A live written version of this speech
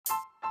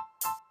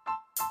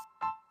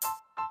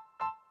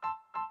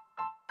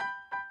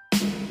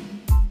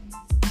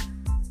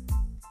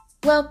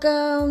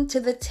Welcome to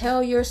the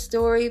Tell Your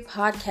Story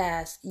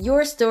podcast.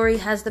 Your story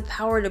has the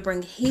power to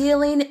bring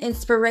healing,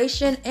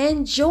 inspiration,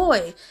 and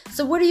joy.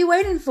 So what are you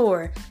waiting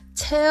for?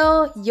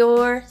 Tell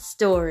your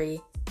story.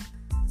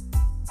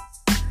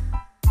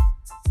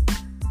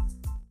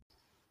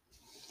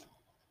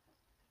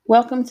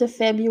 Welcome to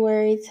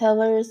February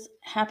Tellers.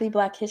 Happy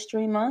Black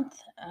History Month.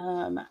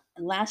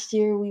 Last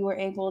year we were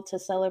able to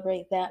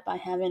celebrate that by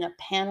having a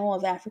panel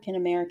of African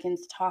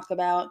Americans talk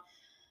about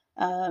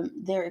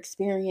their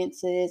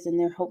experiences and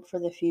their hope for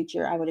the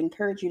future. I would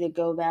encourage you to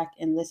go back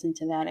and listen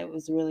to that. It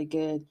was really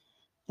good.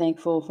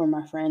 Thankful for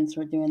my friends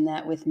for doing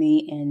that with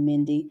me and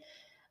Mindy.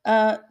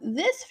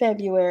 This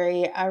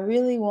February, I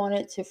really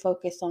wanted to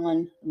focus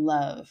on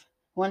love.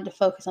 I wanted to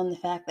focus on the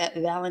fact that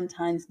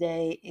Valentine's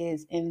Day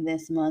is in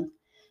this month.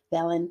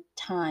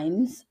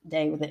 Valentine's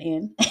Day with an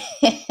N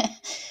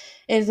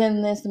is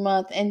in this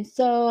month. And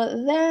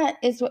so that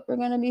is what we're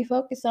going to be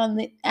focused on.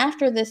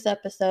 After this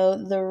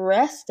episode, the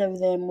rest of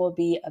them will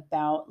be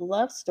about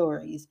love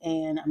stories.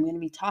 And I'm going to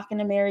be talking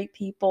to married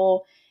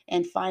people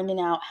and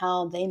finding out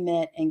how they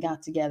met and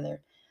got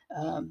together.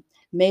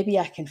 Maybe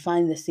I can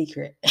find the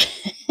secret.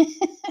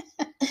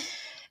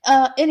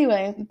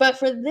 Anyway, but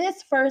for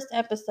this first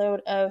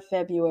episode of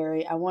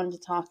February, I wanted to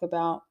talk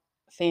about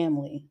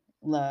family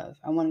love.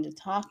 I wanted to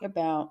talk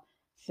about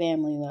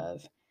family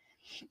love.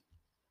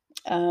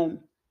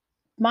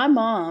 My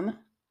mom,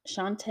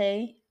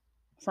 Shantae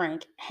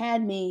Frank,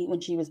 had me when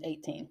she was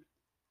 18.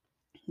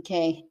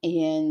 Okay,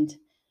 and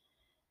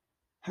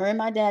her and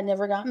my dad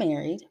never got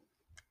married.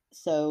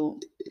 So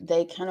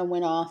they kind of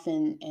went off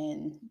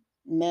and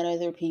met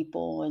other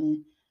people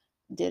and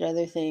did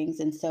other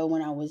things. And so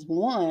when I was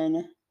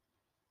 1,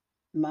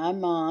 my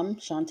mom,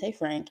 Shantae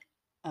Frank,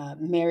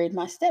 married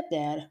my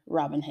stepdad,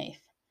 Robin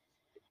Haith.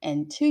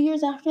 And 2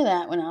 years after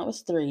that, when I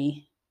was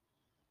 3,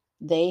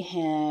 they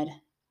had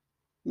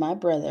my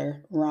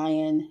brother,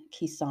 Ryon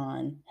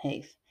Kei'son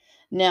Haith.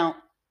 Now,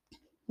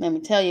 let me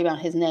tell you about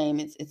his name.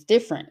 It's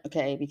different,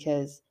 okay,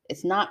 because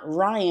it's not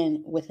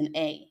Ryan with an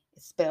A.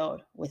 It's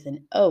spelled with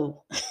an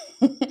O.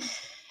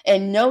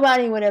 And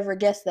nobody would ever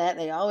guess that.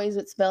 They always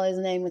would spell his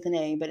name with an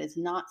A, but it's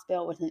not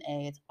spelled with an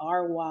A. It's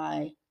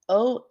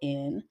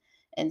Ryon.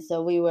 And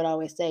so we would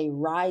always say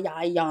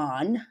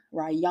Ryon,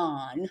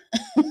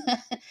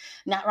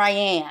 not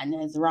Ryan,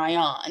 it's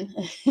Ryon.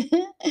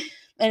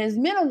 And his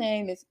middle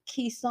name is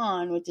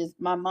Kei'son, which is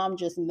my mom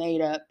just made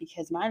up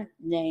because my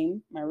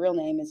real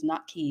name is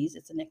not Keys,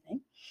 it's a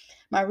nickname.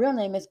 My real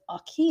name is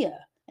Akia,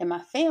 and my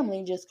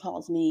family just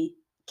calls me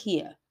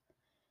Kia.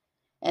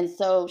 And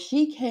so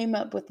she came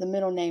up with the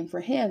middle name for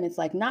him. It's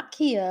like not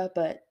Kia,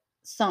 but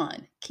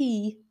Son,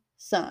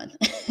 Kei'son.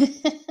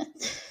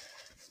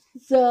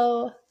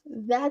 So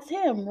that's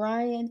him,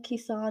 Ryon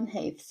Kei'son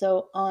Haith.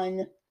 So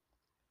on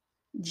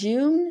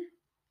June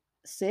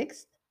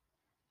 6th,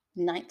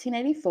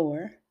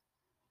 1984,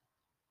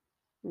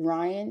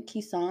 Ryon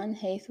Kei'son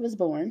Haith was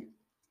born.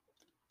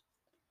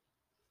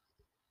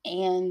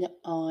 And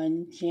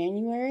on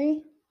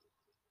January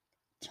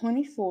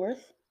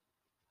 24th,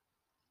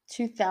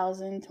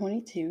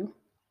 2022,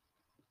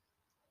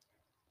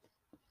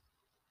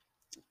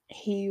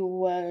 he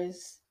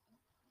was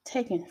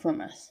taken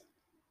from us.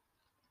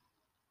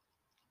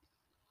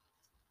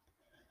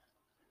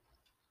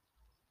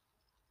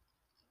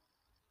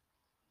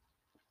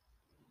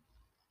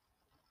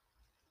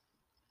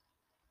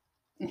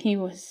 He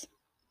was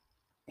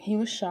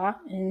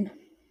shot and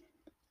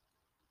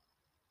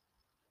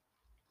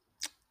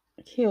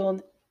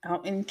killed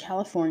out in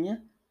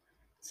California.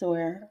 So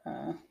where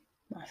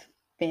my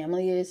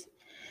family is.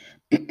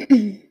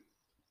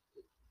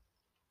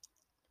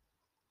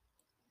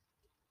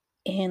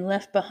 And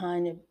left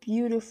behind a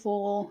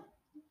beautiful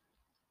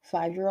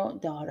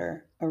 5-year-old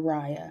daughter,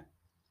 Araya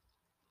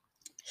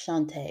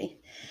Shantae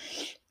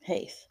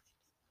Haith.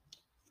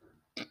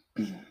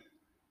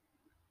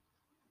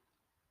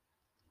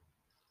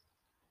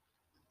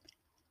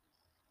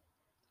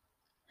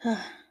 I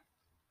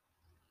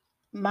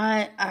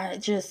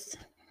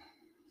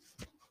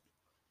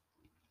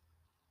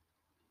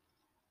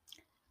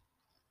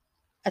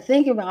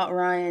think about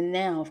Ryan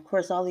now. Of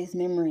course, all these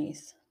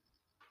memories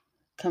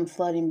come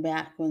flooding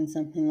back when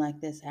something like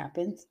this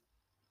happens.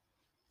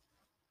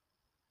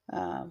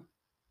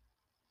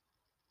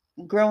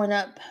 Growing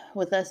up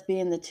with us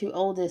being the 2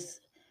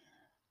 oldest,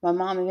 my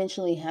mom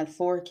eventually had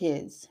 4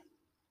 kids.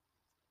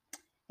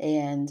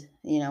 And,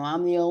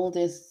 I'm the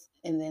oldest,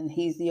 and then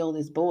he's the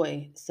oldest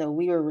boy. So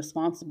we were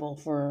responsible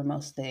for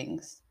most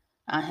things.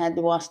 I had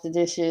to wash the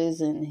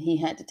dishes, and he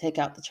had to take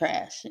out the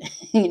trash.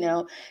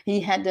 He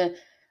had to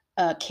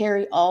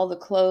carry all the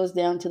clothes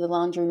down to the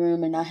laundry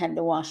room, and I had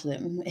to wash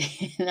them.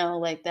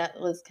 That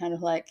was kind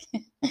of like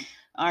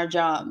our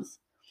jobs.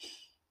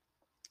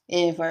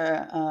 If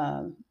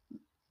the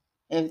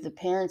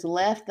parents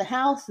left the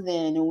house,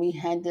 then we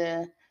had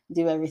to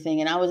do everything,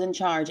 and I was in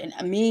charge. And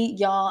me,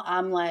 y'all,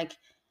 I'm like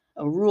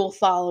a rule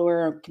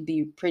follower. I could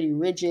be pretty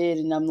rigid,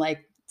 and I'm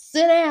like,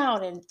 sit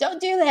down and don't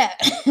do that.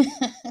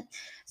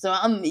 So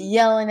I'm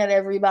yelling at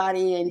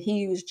everybody, and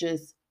he was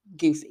just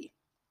goofy.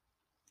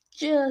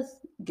 just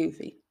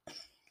goofy.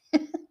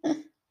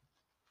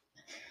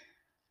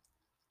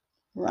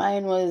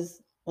 Ryan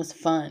was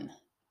fun.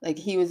 Like,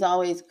 he was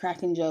always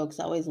cracking jokes,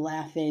 always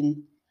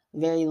laughing,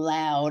 very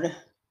loud,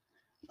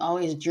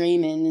 always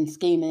dreaming and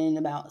scheming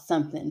about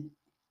something.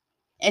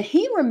 And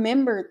he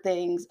remembered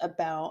things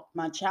about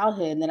my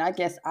childhood that I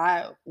guess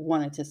I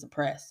wanted to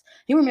suppress.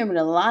 He remembered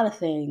a lot of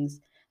things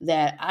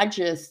that I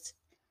just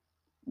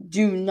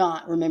do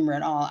not remember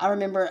at all. I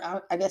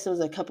remember, I guess it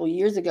was a couple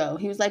years ago.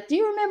 He was like, "Do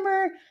you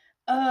remember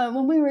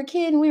when we were a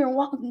kid and we were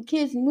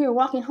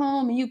walking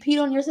home and you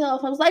peed on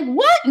yourself?" I was like,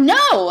 "What?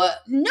 No,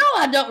 no,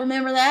 I don't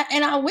remember that,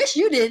 and I wish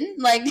you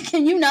didn't. Like,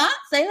 can you not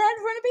say that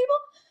in front of people?"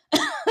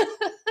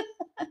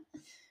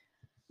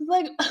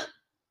 Like,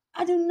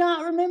 I do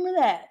not remember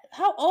that.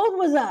 How old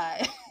was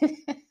I?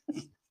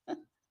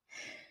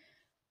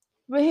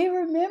 But he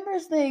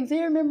remembers things.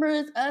 He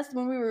remembers us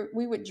when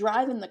we would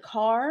drive in the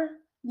car,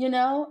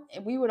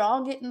 and we would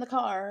all get in the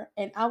car,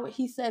 and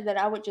he said that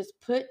I would just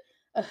put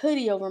a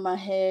hoodie over my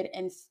head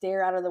and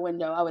stare out of the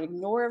window. I would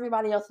ignore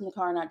everybody else in the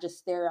car and I'd just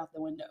stare out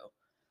the window,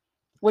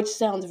 which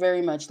sounds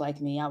very much like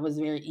me. I was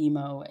very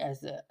emo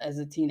as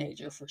a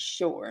teenager, for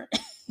sure.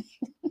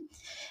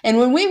 And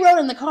when we rode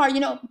in the car,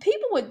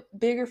 people with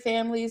bigger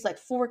families, like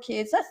 4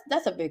 kids,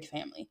 that's a big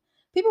family.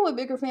 People with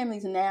bigger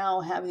families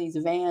now have these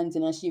vans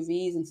and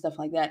SUVs and stuff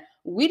like that.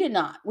 We did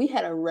not. We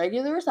had a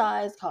regular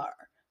sized car,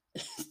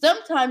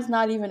 sometimes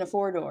not even a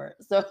 4-door.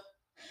 So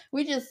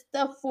we just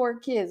stuffed 4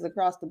 kids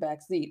across the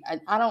back seat.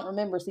 I don't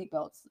remember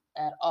seatbelts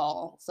at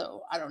all,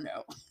 so I don't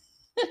know.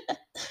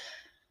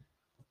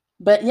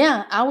 But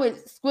yeah, I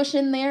would squish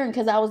in there, and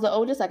because I was the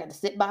oldest, I got to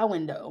sit by a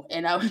window,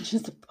 and I would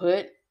just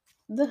put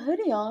the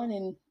hoodie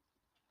on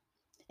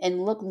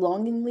and look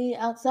longingly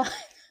outside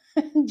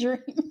and dream.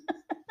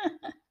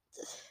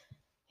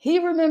 He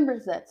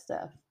remembers that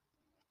stuff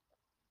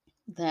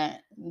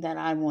that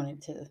I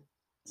wanted to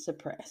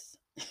suppress.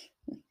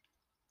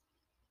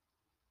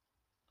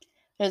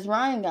 As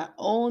Ryan got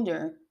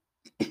older,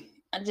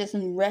 I just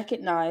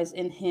recognized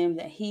in him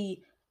that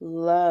he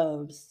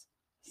loves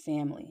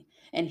family,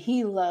 and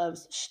he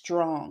loves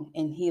strong,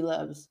 and he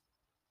loves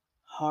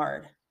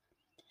hard.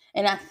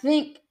 And I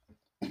think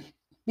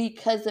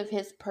because of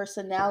his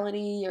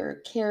personality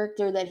or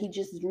character, that he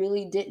just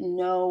really didn't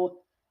know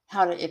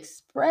how to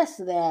express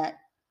that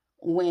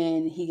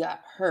when he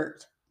got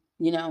hurt.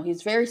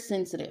 He's very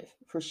sensitive,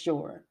 for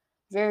sure.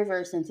 Very,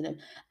 very sensitive.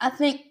 I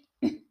think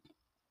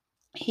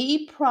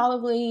he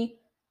probably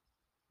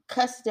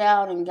cussed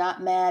out and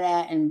got mad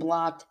at and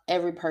blocked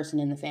every person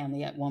in the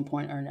family at one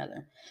point or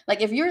another.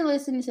 Like, if you're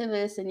listening to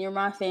this and you're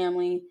my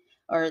family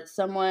or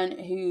someone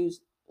who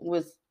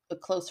was a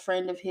close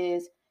friend of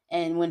his,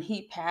 and when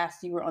he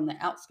passed, you were on the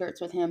outskirts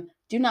with him,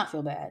 do not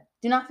feel bad.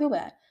 Do not feel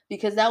bad,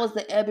 because that was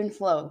the ebb and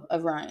flow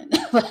of Ryan.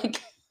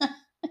 Like,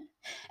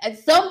 at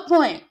some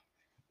point,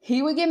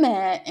 he would get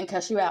mad and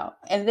cuss you out.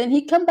 And then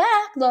he'd come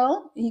back,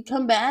 though. He'd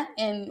come back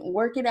and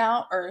work it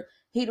out, or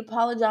he'd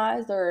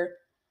apologize, or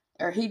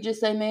he'd just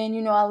say,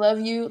 "Man, I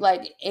love you."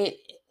 Like, it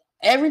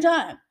every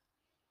time.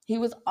 He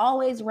was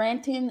always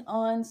ranting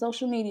on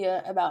social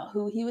media about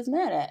who he was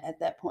mad at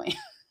that point.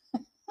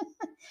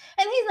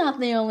 And he's not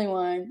the only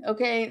one,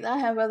 okay? I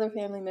have other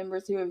family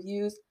members who have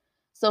used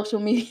social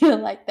media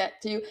like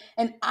that too.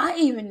 And I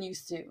even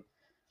used to.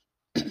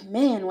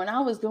 Man, when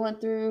I was going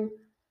through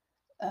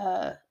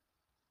a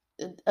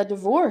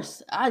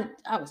divorce, I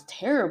was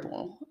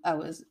terrible. I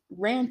was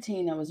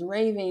ranting, I was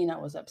raving, I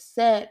was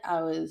upset,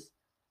 I was,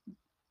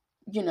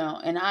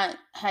 and I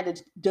had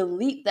to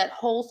delete that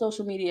whole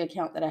social media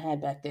account that I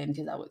had back then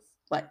because I was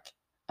like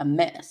a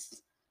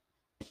mess.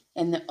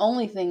 And the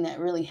only thing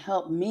that really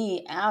helped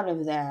me out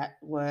of that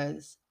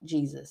was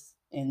Jesus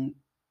and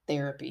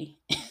therapy.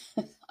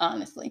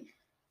 Honestly,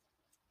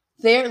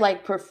 they're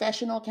like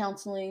professional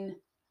counseling,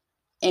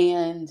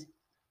 and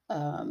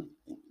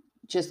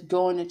just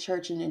going to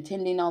church and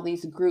attending all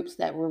these groups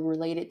that were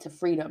related to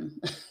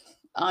freedom.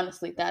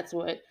 Honestly, that's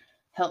what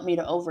helped me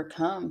to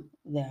overcome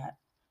that.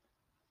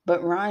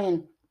 But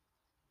Ryan,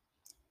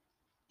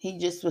 he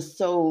just was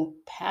so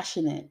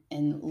passionate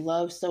and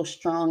loved so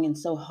strong and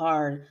so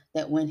hard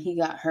that when he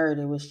got hurt,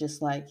 it was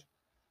just like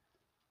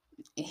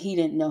he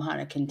didn't know how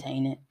to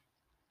contain it.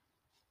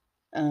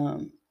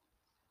 And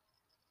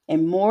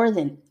more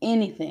than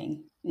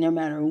anything, no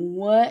matter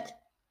what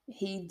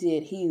he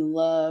did, he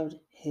loved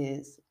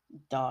his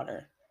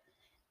daughter.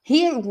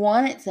 He had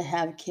wanted to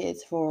have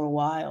kids for a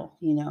while,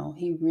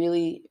 he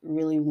really,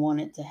 really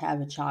wanted to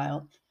have a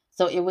child.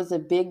 So it was a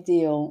big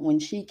deal when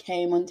she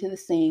came onto the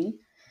scene.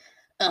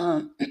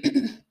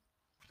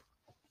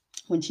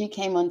 When she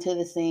came onto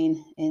the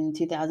scene in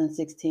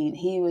 2016,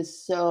 he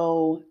was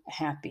so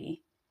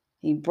happy.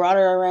 He brought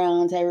her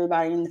around to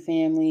everybody in the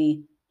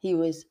family. He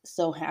was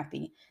so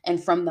happy.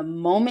 And from the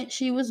moment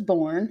she was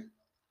born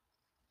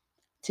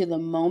to the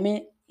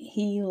moment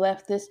he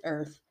left this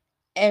earth,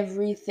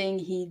 everything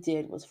he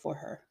did was for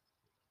her.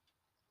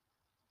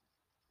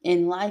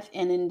 In life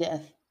and in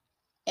death,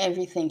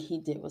 everything he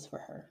did was for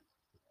her.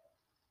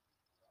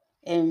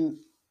 And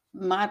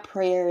my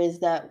prayer is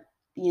that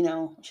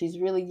she's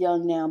really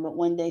young now, but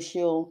one day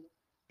she'll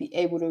be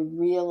able to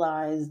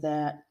realize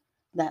that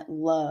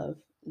love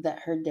that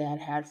her dad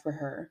had for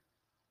her,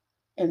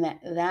 and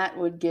that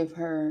would give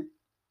her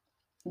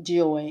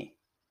joy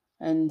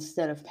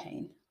instead of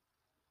pain.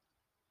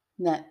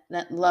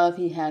 That love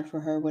he had for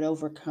her would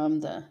overcome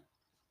the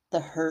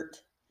hurt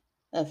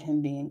of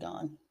him being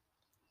gone.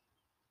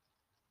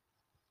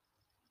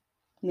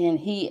 Man,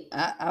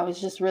 I was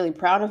just really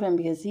proud of him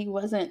because he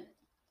wasn't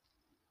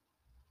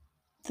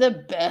the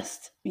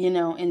best,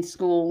 in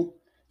school.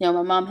 My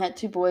mom had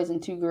two boys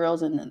and two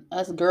girls, and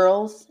us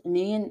girls,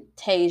 me and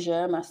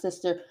Tasia, my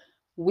sister,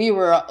 we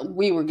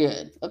were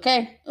good.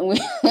 Okay, we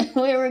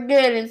were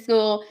good in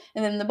school,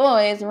 and then the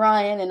boys,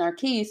 Ryan and our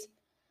Kei'son,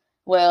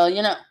 well,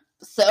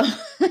 so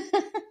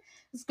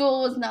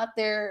school was not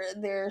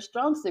their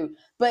strong suit,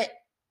 but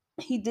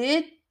he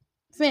did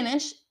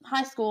finish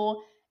high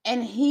school,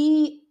 and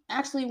he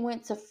actually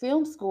went to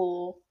film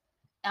school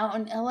out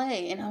in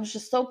LA, and I was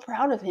just so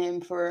proud of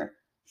him for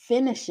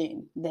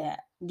finishing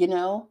that.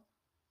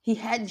 He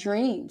had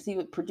dreams. He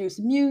would produce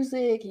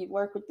music, he'd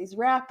work with these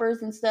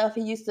rappers and stuff.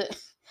 He used to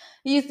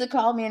he used to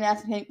call me and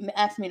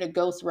ask me to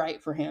ghost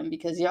write for him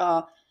because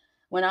y'all,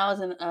 when I was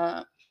in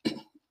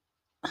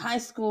high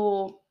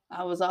school,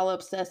 I was all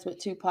obsessed with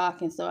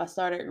Tupac, and so I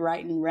started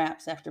writing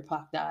raps after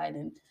Pac died,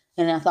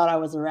 and I thought I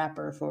was a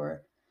rapper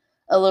for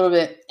a little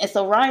bit. And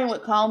so Ryan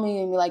would call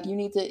me and be like, you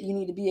need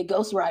to be a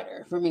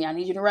ghostwriter for me. I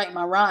need you to write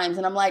my rhymes.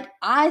 And I'm like,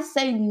 I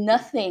say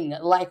nothing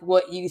like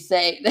what you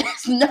say.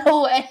 There's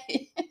no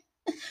way.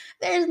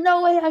 There's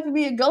no way I could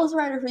be a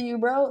ghostwriter for you,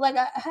 bro. Like,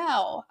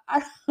 how?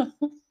 I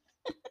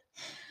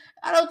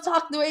don't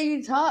talk the way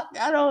you talk.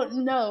 I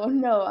don't know.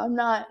 No, I'm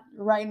not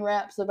writing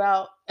raps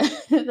about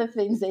the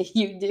things that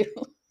you do.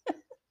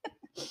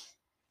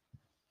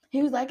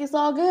 He was like, it's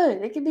all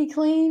good. It can be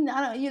clean.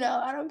 I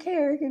don't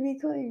care. It can be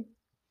clean.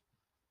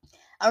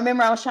 I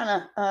remember I was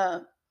trying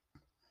to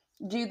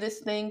do this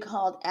thing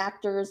called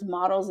Actors,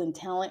 Models, and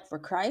Talent for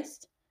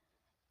Christ.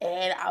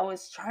 And I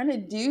was trying to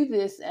do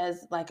this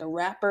as like a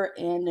rapper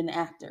and an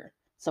actor.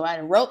 So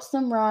I wrote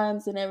some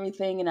rhymes and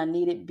everything, and I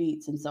needed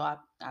beats. And so I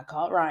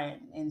called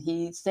Ryan, and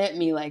he sent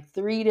me like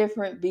 3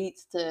 different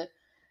beats to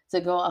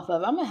go off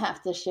of. I'm going to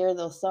have to share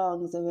those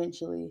songs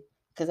eventually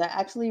because I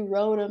actually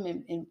wrote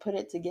them and put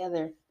it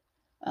together.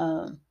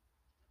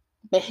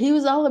 But he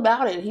was all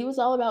about it. He was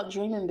all about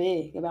dreaming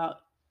big, about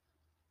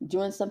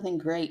doing something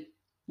great,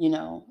 you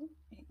know,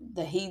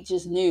 that he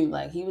just knew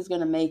like he was going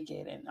to make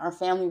it, and our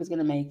family was going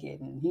to make it,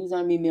 and he was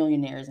going to be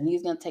millionaires, and he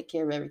was going to take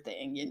care of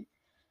everything. And,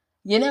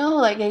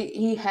 like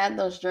he had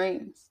those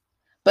dreams,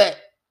 but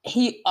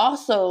he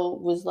also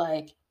was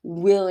like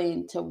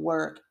willing to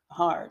work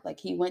hard. Like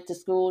he went to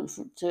school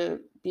to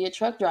be a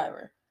truck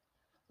driver.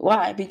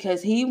 Why?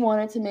 Because he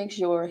wanted to make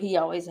sure he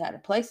always had a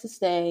place to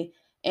stay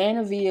and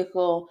a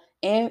vehicle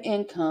and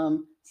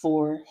income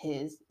for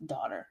his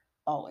daughter,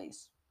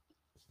 always.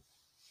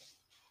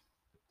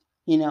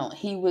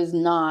 He was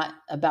not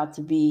about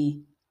to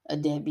be a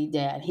deadbeat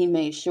dad. He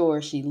made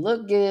sure she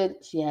looked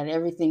good, she had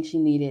everything she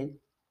needed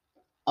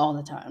all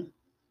the time.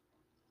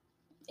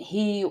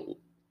 He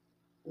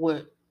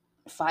would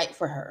fight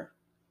for her.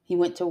 He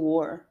went to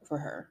war for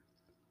her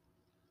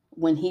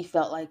when he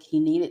felt like he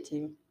needed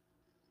to.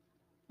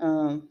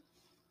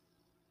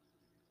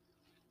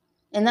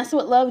 And that's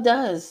what love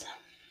does.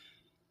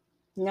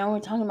 We're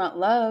talking about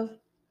love.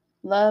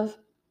 Love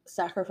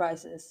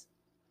sacrifices.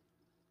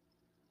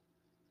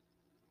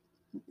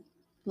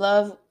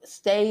 Love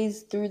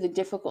stays through the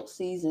difficult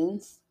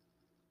seasons,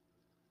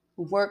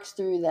 works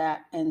through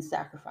that, and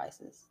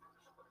sacrifices.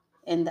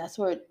 And that's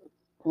what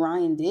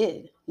Ryan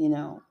did,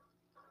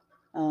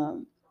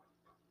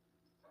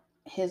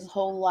 his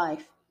whole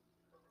life,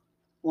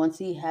 once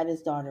he had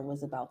his daughter,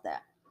 was about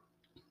that.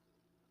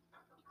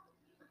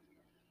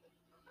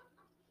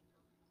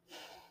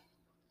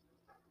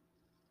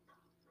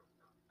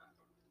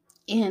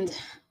 And,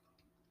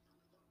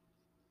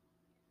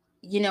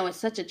 it's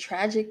such a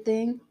tragic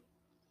thing.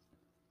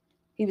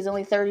 He was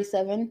only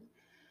 37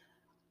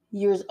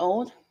 years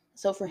old.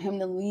 So for him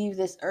to leave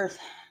this earth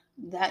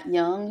that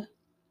young,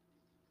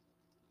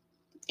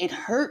 it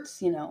hurts,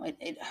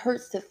 it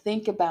hurts to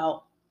think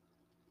about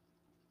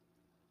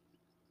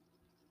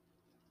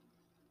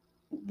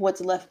what's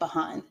left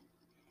behind,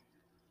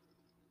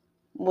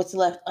 what's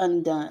left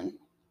undone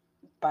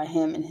by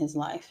him in his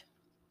life.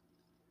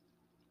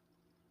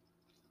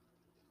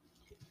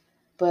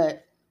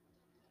 But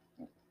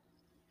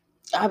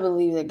I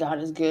believe that God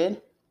is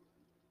good,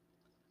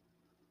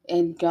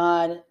 and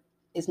God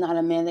is not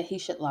a man that he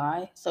should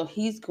lie. So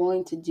he's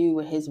going to do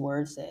what his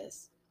word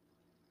says.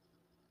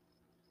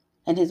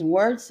 And his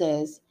word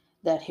says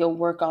that he'll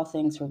work all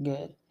things for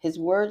good. His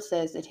word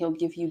says that he'll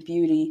give you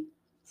beauty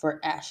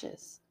for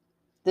ashes.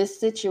 This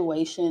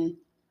situation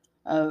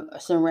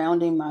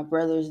surrounding my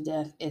brother's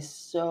death is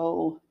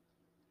so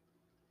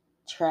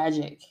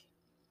tragic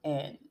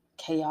and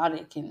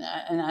chaotic, and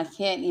I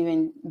can't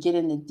even get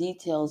into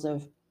details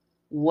of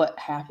what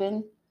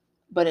happened,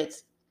 but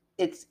it's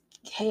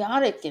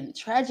chaotic and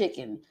tragic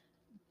and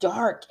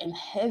dark and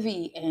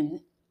heavy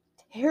and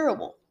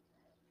terrible.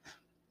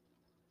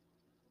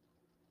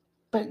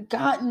 But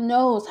God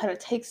knows how to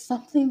take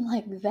something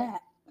like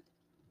that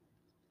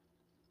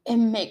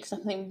and make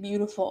something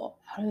beautiful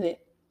out of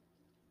it.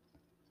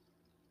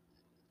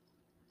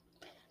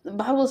 The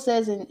Bible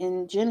says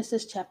in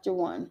Genesis chapter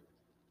 1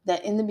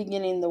 that in the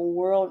beginning the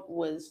world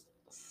was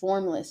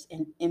formless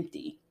and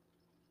empty.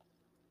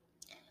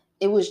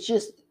 It was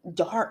just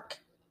dark.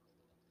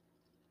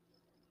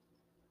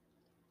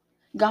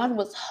 God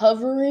was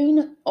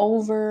hovering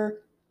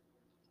over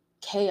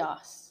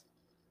chaos,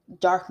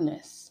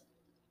 darkness,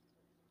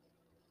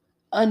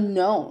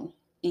 unknown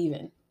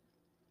even,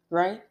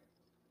 right?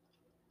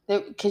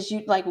 Because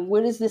you like,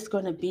 what is this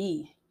going to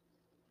be?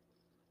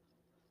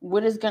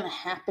 What is going to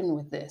happen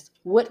with this?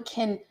 What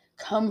can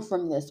come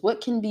from this? What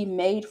can be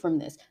made from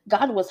this?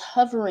 God was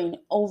hovering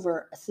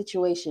over a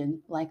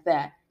situation like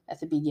that at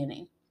the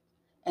beginning.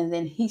 And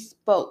then he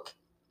spoke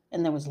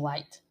and there was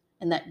light.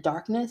 And that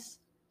darkness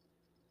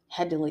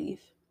had to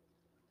leave.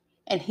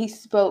 And he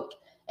spoke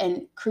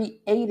and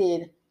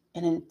created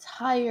an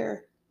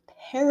entire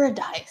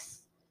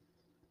paradise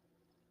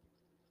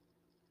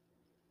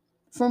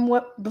from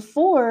what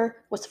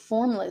before was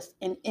formless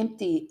and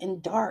empty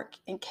and dark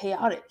and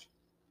chaotic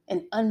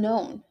and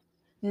unknown.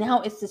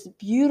 Now it's this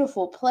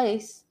beautiful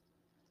place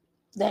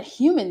that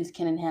humans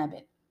can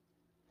inhabit.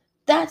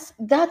 That's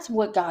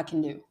what God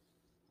can do.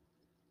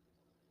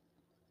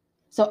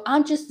 So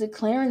I'm just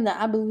declaring that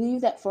I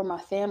believe that for my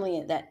family,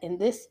 and that in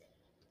this,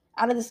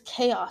 out of this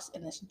chaos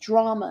and this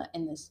drama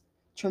and this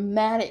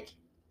traumatic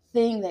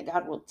thing, that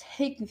God will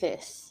take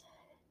this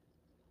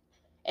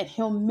and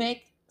he'll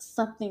make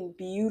something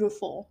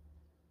beautiful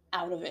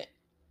out of it.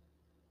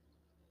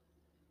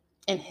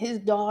 And his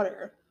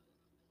daughter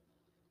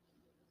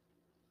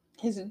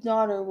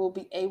will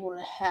be able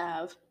to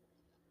have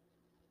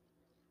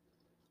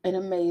an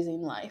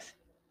amazing life.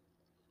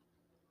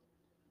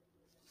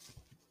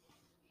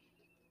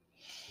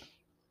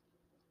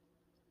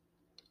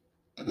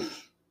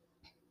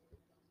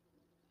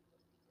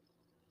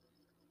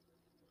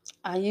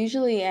 I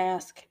usually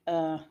ask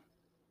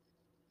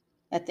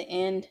at the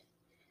end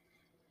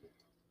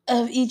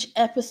of each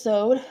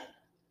episode,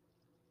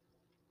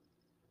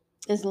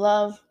 is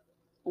love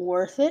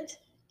worth it,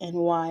 and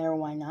why or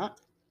why not?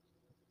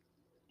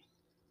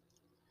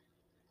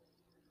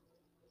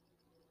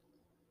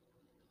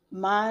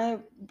 My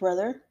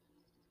brother,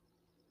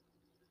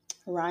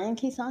 Ryon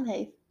Kei'son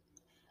Haith,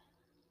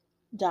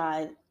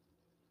 died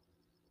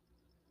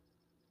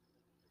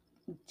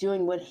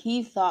doing what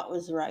he thought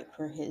was right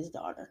for his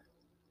daughter.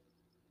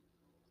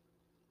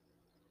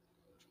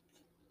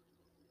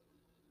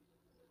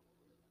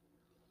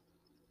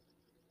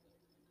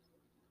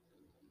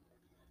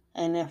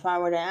 And if I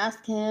were to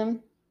ask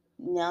him,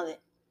 now that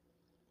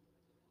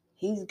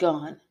he's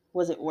gone,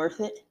 was it worth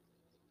it?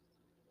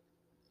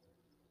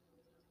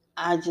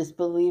 I just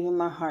believe in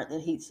my heart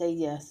that he'd say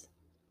yes,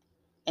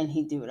 and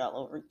he'd do it all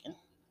over again.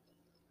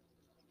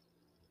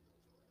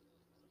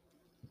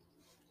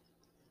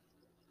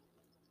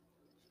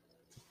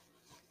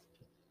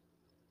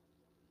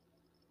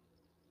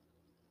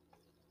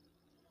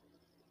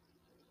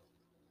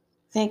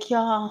 Thank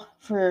y'all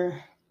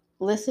for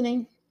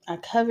listening. I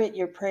covet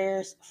your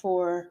prayers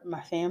for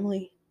my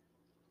family.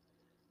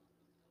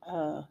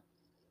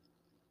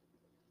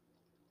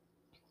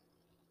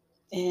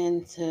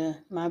 And to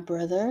my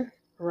brother,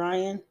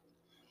 Ryon,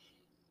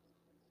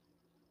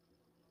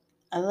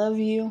 I love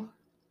you.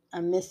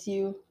 I miss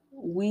you.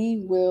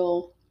 We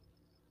will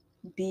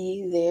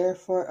be there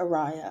for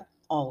Araya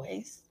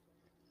always.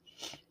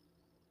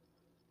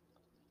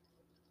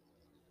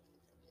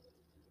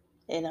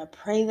 And I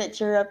pray that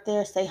you're up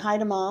there. Say hi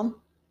to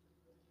Mom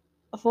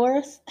for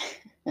us.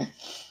 And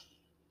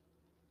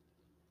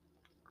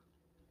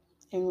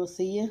we'll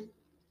see you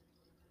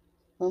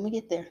when we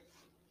get there.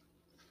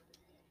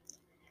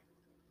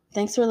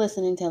 Thanks for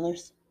listening,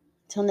 tellers.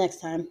 Till next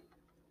time.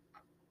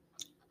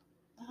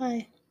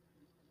 Bye.